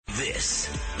This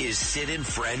is Sid and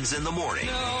Friends in the Morning.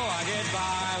 No, I get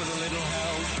by with a little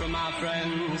help from my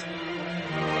friends.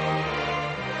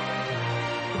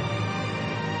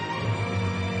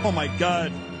 Oh, my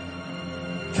God.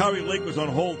 Kari Lake was on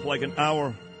hold for like an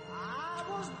hour.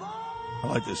 I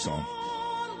like this song.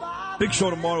 Big show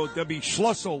tomorrow. Debbie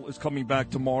Schlussel is coming back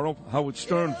tomorrow. Howard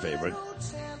Stern favorite.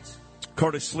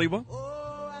 Curtis Sliwa.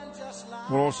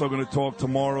 We're also going to talk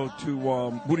tomorrow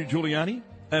to Rudy Giuliani.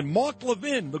 And Mark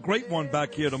Levin, the great one,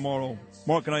 back here tomorrow.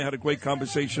 Mark and I had a great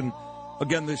conversation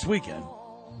again this weekend.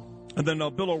 And then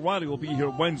Bill O'Reilly will be here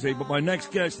Wednesday. But my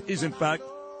next guest is, in fact,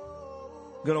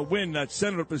 going to win that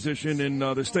senator position in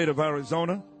the state of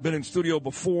Arizona. Been in studio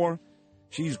before.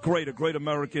 She's great, a great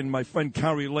American. My friend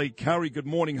Kari Lake. Kari, good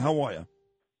morning. How are you?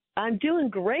 I'm doing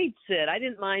great, Sid. I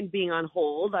didn't mind being on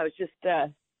hold. I was just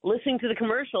listening to the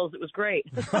commercials. It was great.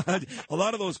 A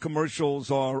lot of those commercials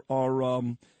are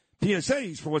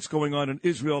PSAs for what's going on in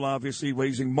Israel, obviously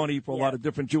raising money for a lot of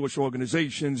different Jewish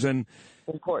organizations. And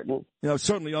important. You know,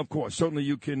 certainly, of course, certainly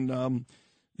you can,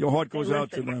 your heart goes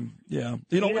out to them. Yeah.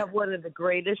 You have one of the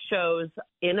greatest shows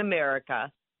in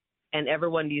America, and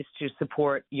everyone needs to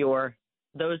support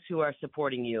those who are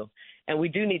supporting you. And we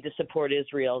do need to support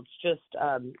Israel. It's just,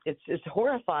 it's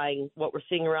horrifying what we're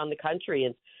seeing around the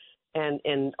country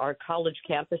and our college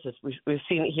campuses. We've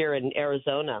seen it here in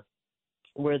Arizona,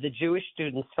 where the Jewish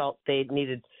students felt they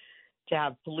needed to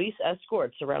have police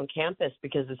escorts around campus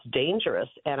because it's dangerous.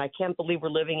 And I can't believe we're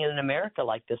living in America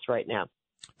like this right now.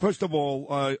 First of all,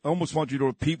 I almost want you to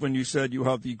repeat when you said you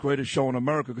have the greatest show in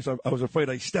America, because I was afraid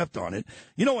I stepped on it.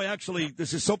 You know,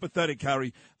 this is so pathetic,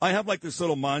 Kari. I have like this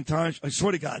little montage, I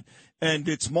swear to God, and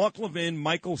it's Mark Levin,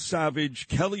 Michael Savage,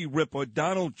 Kelly Ripa,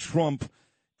 Donald Trump,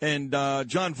 and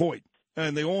John Voight.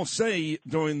 And they all say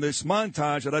during this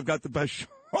montage that I've got the best show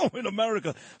in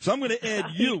America. So I'm going to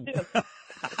add you.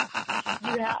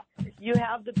 You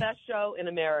have the best show in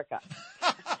America.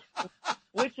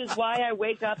 Which is why I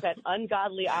wake up at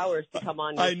ungodly hours to come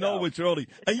on your I know show. it's early.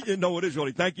 No, it is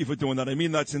early. Thank you for doing that. I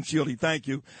mean that sincerely. Thank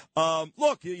you.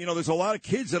 Look, there's a lot of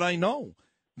kids that I know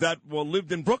that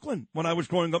lived in Brooklyn when I was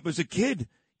growing up as a kid,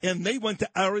 and they went to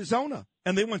Arizona,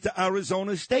 and they went to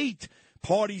Arizona State.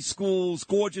 Party schools,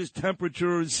 gorgeous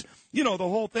temperatures, the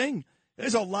whole thing.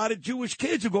 There's a lot of Jewish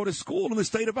kids who go to school in the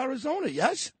state of Arizona,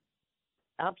 yes?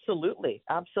 Absolutely.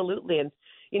 Absolutely. And,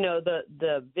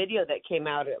 the video that came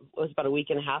out, it was about a week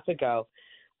and a half ago.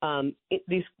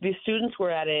 These students were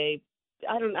at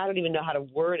I don't even know how to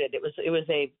word it. It was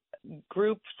a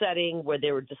group setting where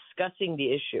they were discussing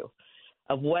the issue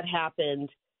of what happened,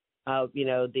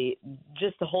 the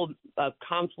whole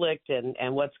conflict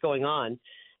and what's going on.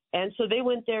 And so they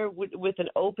went there with an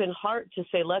open heart to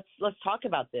say, let's talk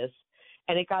about this.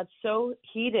 And it got so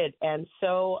heated and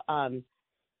so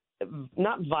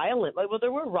not violent.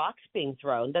 There were rocks being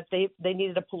thrown that they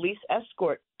needed a police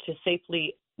escort to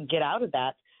safely get out of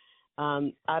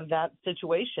that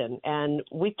situation. And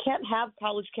we can't have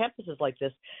college campuses like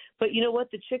this. But you know what?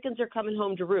 The chickens are coming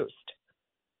home to roost.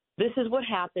 This is what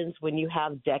happens when you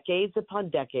have decades upon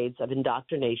decades of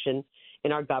indoctrination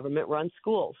in our government-run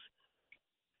schools.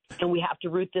 And we have to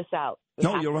root this out.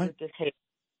 You're right.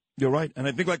 You're right. And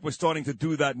I think we're starting to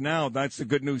do that now. That's the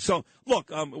good news. So, look,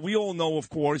 we all know, of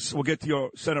course, we'll get to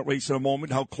your Senate race in a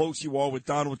moment, how close you are with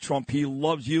Donald Trump. He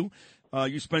loves you.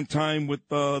 You spent time with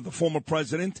the former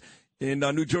president in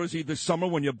New Jersey this summer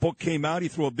when your book came out. He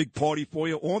threw a big party for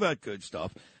you, all that good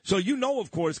stuff. So you know,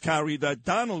 of course, Kari, that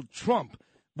Donald Trump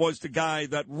was the guy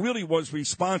that really was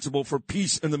responsible for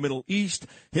peace in the Middle East.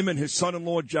 Him and his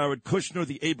son-in-law, Jared Kushner,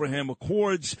 the Abraham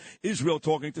Accords, Israel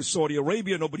talking to Saudi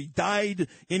Arabia. Nobody died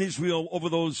in Israel over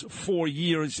those 4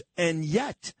 years. And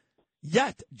yet,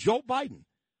 Joe Biden,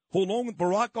 who along with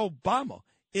Barack Obama,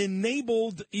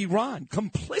 enabled Iran,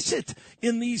 complicit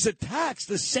in these attacks.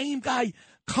 The same guy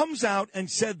comes out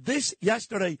and said this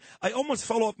yesterday. I almost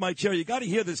fell off my chair. You got to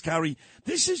hear this, Kari.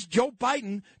 This is Joe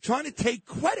Biden trying to take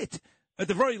credit, at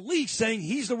the very least, saying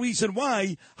he's the reason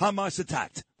why Hamas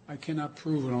attacked. I cannot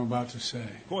prove what I'm about to say.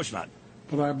 Of course not.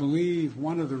 But I believe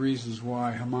one of the reasons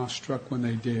why Hamas struck when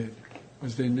they did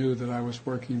was they knew that I was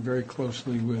working very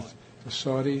closely with the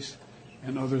Saudis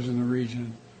and others in the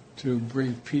region to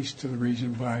bring peace to the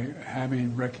region by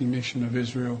having recognition of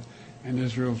Israel and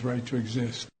Israel's right to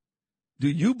exist. Do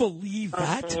you believe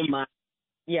that? Oh my.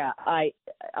 Yeah,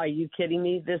 are you kidding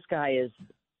me? This guy is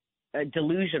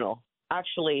delusional.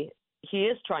 Actually, he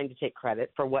is trying to take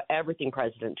credit for everything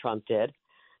President Trump did.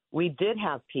 We did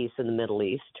have peace in the Middle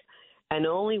East, and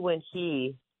only when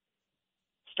he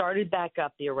started back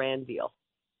up the Iran deal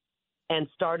and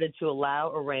started to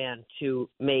allow Iran to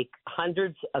make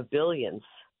hundreds of billions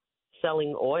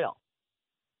selling oil,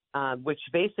 which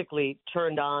basically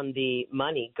turned on the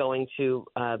money going to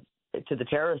the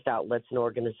terrorist outlets and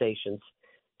organizations,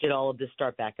 did all of this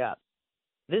start back up.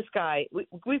 This guy,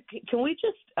 can we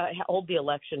just hold the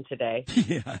election today?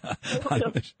 Yeah.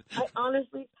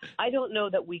 I don't know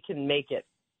that we can make it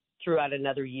throughout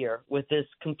another year with this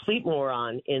complete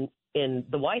moron in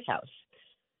the White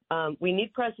House. We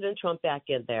need President Trump back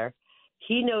in there.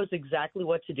 He knows exactly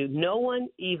what to do. No one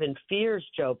even fears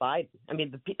Joe Biden. I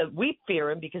mean, we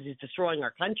fear him because he's destroying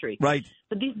our country. Right.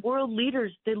 But these world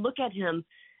leaders, they look at him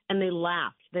and they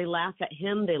laugh. They laugh at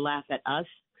him. They laugh at us.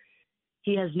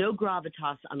 He has no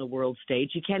gravitas on the world stage.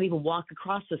 He can't even walk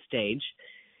across the stage.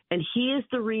 And he is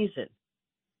the reason.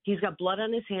 He's got blood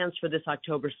on his hands for this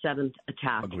October 7th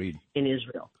attack in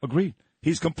Israel. Agreed.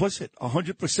 He's complicit,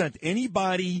 100%.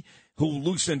 Anybody who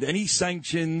loosened any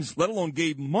sanctions, let alone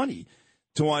gave money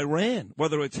to Iran,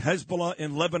 whether it's Hezbollah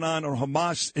in Lebanon or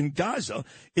Hamas in Gaza,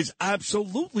 is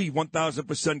absolutely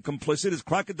 1,000% complicit. His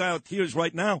crocodile tears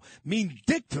right now mean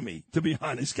dick to me, to be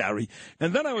honest, Kari.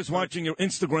 And then I was watching your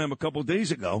Instagram a couple of days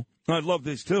ago, and I love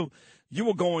this too. You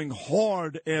were going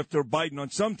hard after Biden on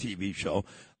some TV show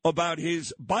about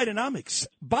his Bidenomics.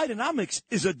 Bidenomics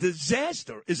is a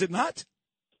disaster, is it not?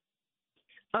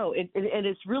 Oh, and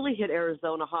it's really hit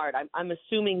Arizona hard. I'm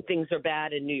assuming things are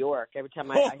bad in New York. Every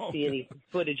time I see any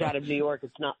footage out of New York,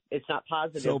 it's not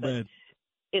positive. So bad.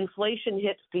 Inflation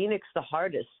hit Phoenix the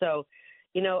hardest. So,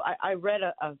 I read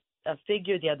a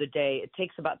figure the other day. It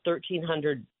takes about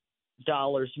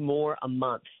 $1,300 more a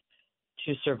month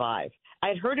to survive. I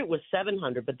had heard it was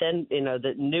 $700, but then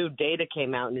the new data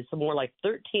came out and it's more like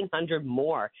 $1,300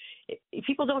 more. If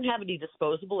people don't have any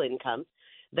disposable income,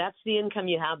 that's the income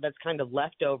you have that's kind of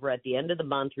left over at the end of the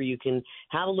month where you can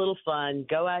have a little fun,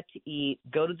 go out to eat,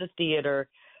 go to the theater,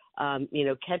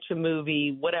 catch a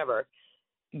movie, whatever,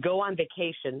 go on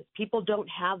vacation. People don't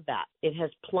have that. It has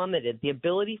plummeted. The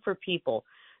ability for people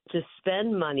to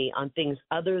spend money on things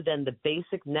other than the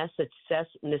basic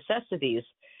necessities,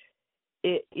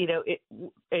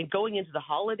 and going into the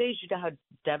holidays, you know how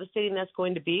devastating that's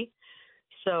going to be.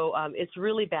 So it's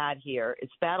really bad here.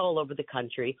 It's bad all over the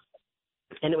country.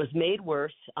 And it was made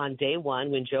worse on day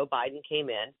one when Joe Biden came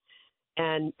in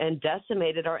and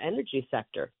decimated our energy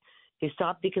sector. He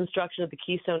stopped the construction of the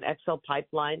Keystone XL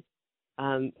pipeline,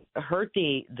 hurt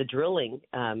the drilling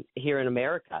here in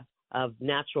America of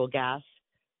natural gas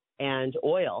and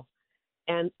oil.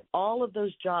 And all of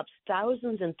those jobs,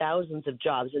 thousands and thousands of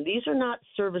jobs, and these are not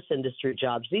service industry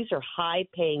jobs. These are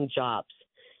high-paying jobs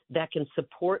that can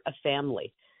support a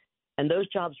family. And those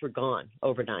jobs were gone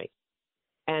overnight.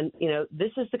 And,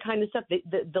 this is the kind of stuff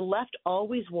the left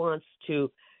always wants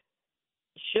to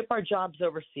ship our jobs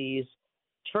overseas,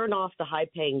 turn off the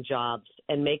high-paying jobs,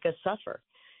 and make us suffer.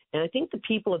 And I think the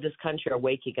people of this country are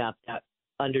waking up that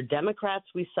under Democrats,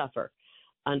 we suffer.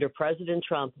 Under President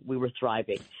Trump, we were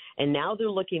thriving. And now they're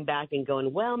looking back and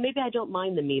going, well, maybe I don't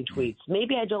mind the mean tweets.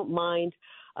 Maybe I don't mind.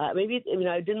 I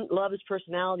didn't love his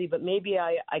personality, but maybe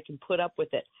I can put up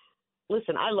with it.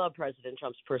 Listen, I love President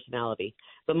Trump's personality,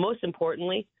 but most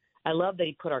importantly, I love that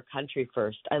he put our country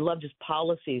first. I loved his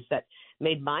policies that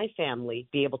made my family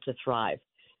be able to thrive.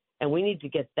 And we need to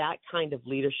get that kind of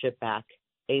leadership back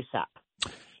ASAP.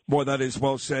 Boy, that is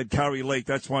well said. Kari Lake,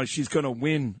 that's why she's going to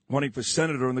win running for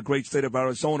senator in the great state of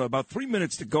Arizona. About 3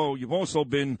 minutes to go. You've also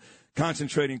been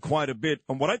concentrating quite a bit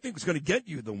on what I think is going to get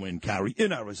you the win, Kari,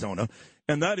 in Arizona,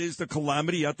 and that is the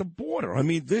calamity at the border. I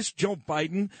mean, this Joe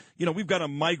Biden, we've got a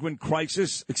migrant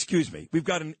crisis. We've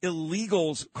got an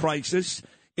illegals crisis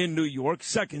in New York,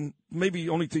 second maybe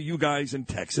only to you guys in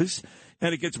Texas.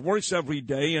 And it gets worse every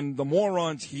day. And the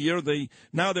morons here,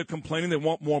 they're complaining they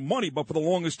want more money. But for the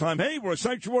longest time, hey, we're a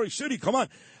sanctuary city. Come on.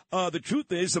 The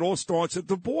truth is it all starts at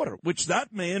the border, which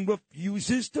that man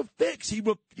refuses to fix. He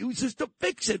refuses to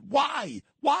fix it. Why?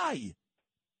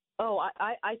 Oh,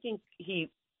 I think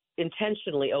he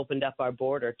intentionally opened up our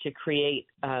border to create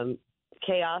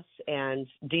chaos and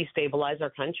destabilize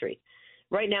our country.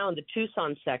 Right now in the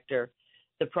Tucson sector,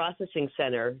 the processing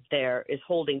center there is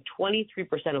holding 23%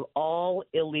 of all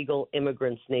illegal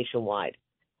immigrants nationwide.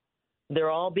 They're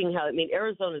all being held. I mean,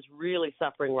 Arizona is really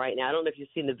suffering right now. I don't know if you've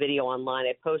seen the video online.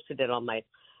 I posted it on my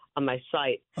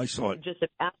site. I saw it. Just an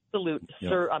absolute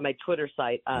surge on my Twitter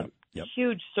site.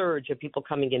 Huge surge of people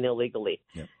coming in illegally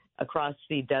across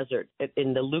the desert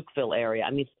in the Lukeville area.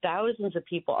 I mean, thousands of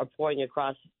people are pouring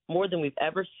across, more than we've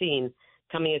ever seen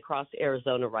coming across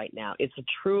Arizona right now. It's a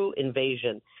true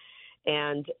invasion.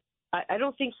 And I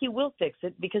don't think he will fix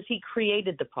it because he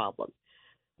created the problem.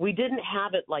 We didn't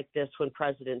have it like this when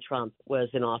President Trump was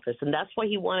in office, and that's why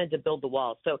he wanted to build the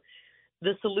wall. So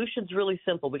the solution's really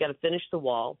simple. We got to finish the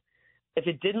wall. If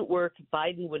it didn't work,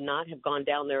 Biden would not have gone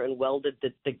down there and welded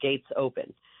the gates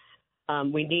open.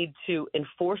 We need to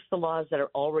enforce the laws that are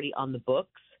already on the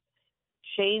books,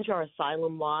 change our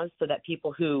asylum laws so that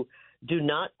people who do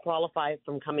not qualify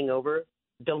from coming over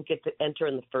don't get to enter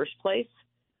in the first place.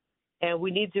 And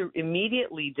we need to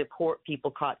immediately deport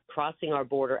people caught crossing our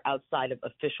border outside of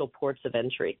official ports of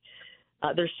entry.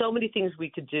 There's so many things we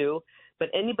could do, but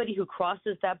anybody who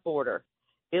crosses that border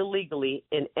illegally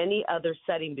in any other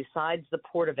setting besides the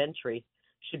port of entry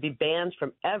should be banned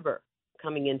from ever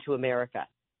coming into America.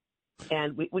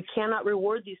 And we cannot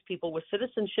reward these people with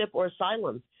citizenship or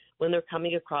asylum when they're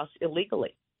coming across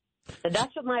illegally. And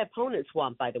that's what my opponents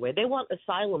want, by the way. They want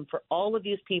asylum for all of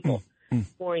these people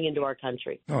pouring into our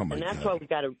country. And that's why we've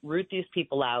got to root these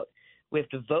people out. We have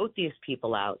to vote these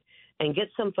people out and get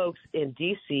some folks in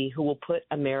D.C. who will put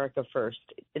America first.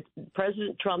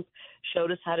 President Trump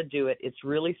showed us how to do it. It's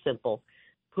really simple.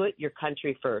 Put your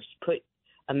country first. Put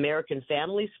American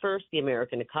families first, the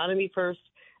American economy first,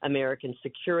 American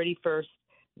security first.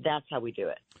 That's how we do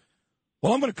it.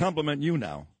 Well, I'm going to compliment you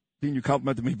now, being you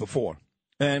complimented me before.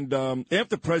 And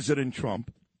after President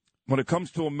Trump, when it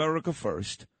comes to America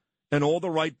first and all the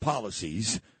right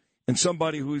policies and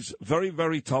somebody who's very,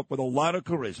 very tough with a lot of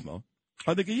charisma,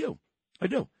 I think of you. I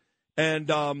do.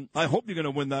 And I hope you're going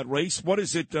to win that race. What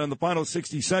is it in the final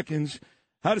 60 seconds?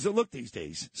 How does it look these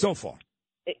days so far?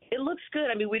 It looks good.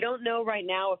 I mean, we don't know right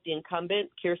now if the incumbent,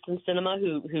 Kirsten Sinema,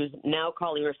 who's now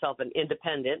calling herself an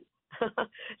independent,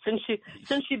 since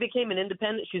she became an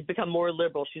independent, she's become more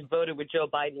liberal. She's voted with Joe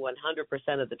Biden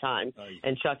 100% of the time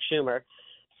and Chuck Schumer.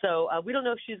 So we don't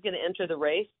know if she's going to enter the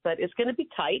race, but it's going to be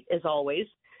tight, as always.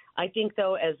 I think,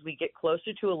 though, as we get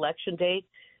closer to Election Day,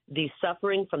 the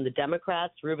suffering from the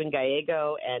Democrats, Ruben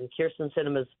Gallego and Kirsten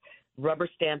Sinema's rubber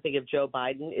stamping of Joe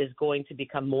Biden is going to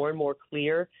become more and more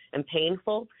clear and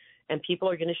painful, and people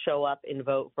are going to show up and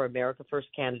vote for America First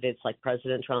candidates like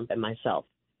President Trump and myself.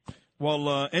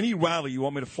 Well, any rally you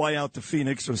want me to fly out to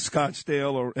Phoenix or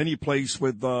Scottsdale or any place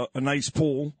with a nice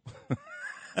pool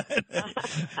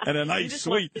and a nice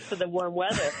suite. For the warm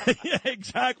weather. Yeah,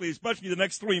 exactly, especially the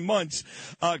next 3 months.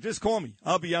 Just call me.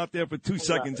 I'll be out there for 2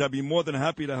 seconds. I'd be more than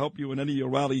happy to help you in any of your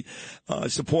rally,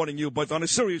 supporting you. But on a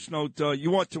serious note,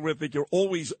 you are terrific. You're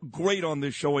always great on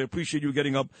this show. I appreciate you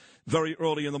getting up very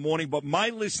early in the morning. But my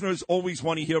listeners always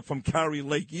want to hear from Kari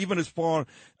Lake, even as far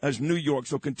as New York.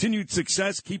 So continued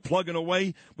success. Keep plugging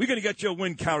away. We're going to get you a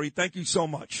win, Kari. Thank you so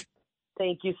much.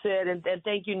 Thank you, Sid. And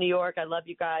thank you, New York. I love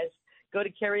you guys. Go to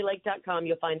KariLake.com.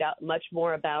 You'll find out much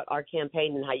more about our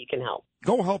campaign and how you can help.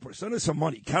 Go help her. Send us some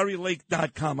money.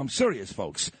 KariLake.com. I'm serious,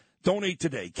 folks. Donate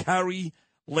today.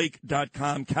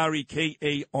 KariLake.com. Kari,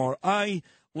 Kari.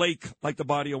 Lake, like the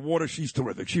body of water. She's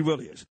terrific. She really is.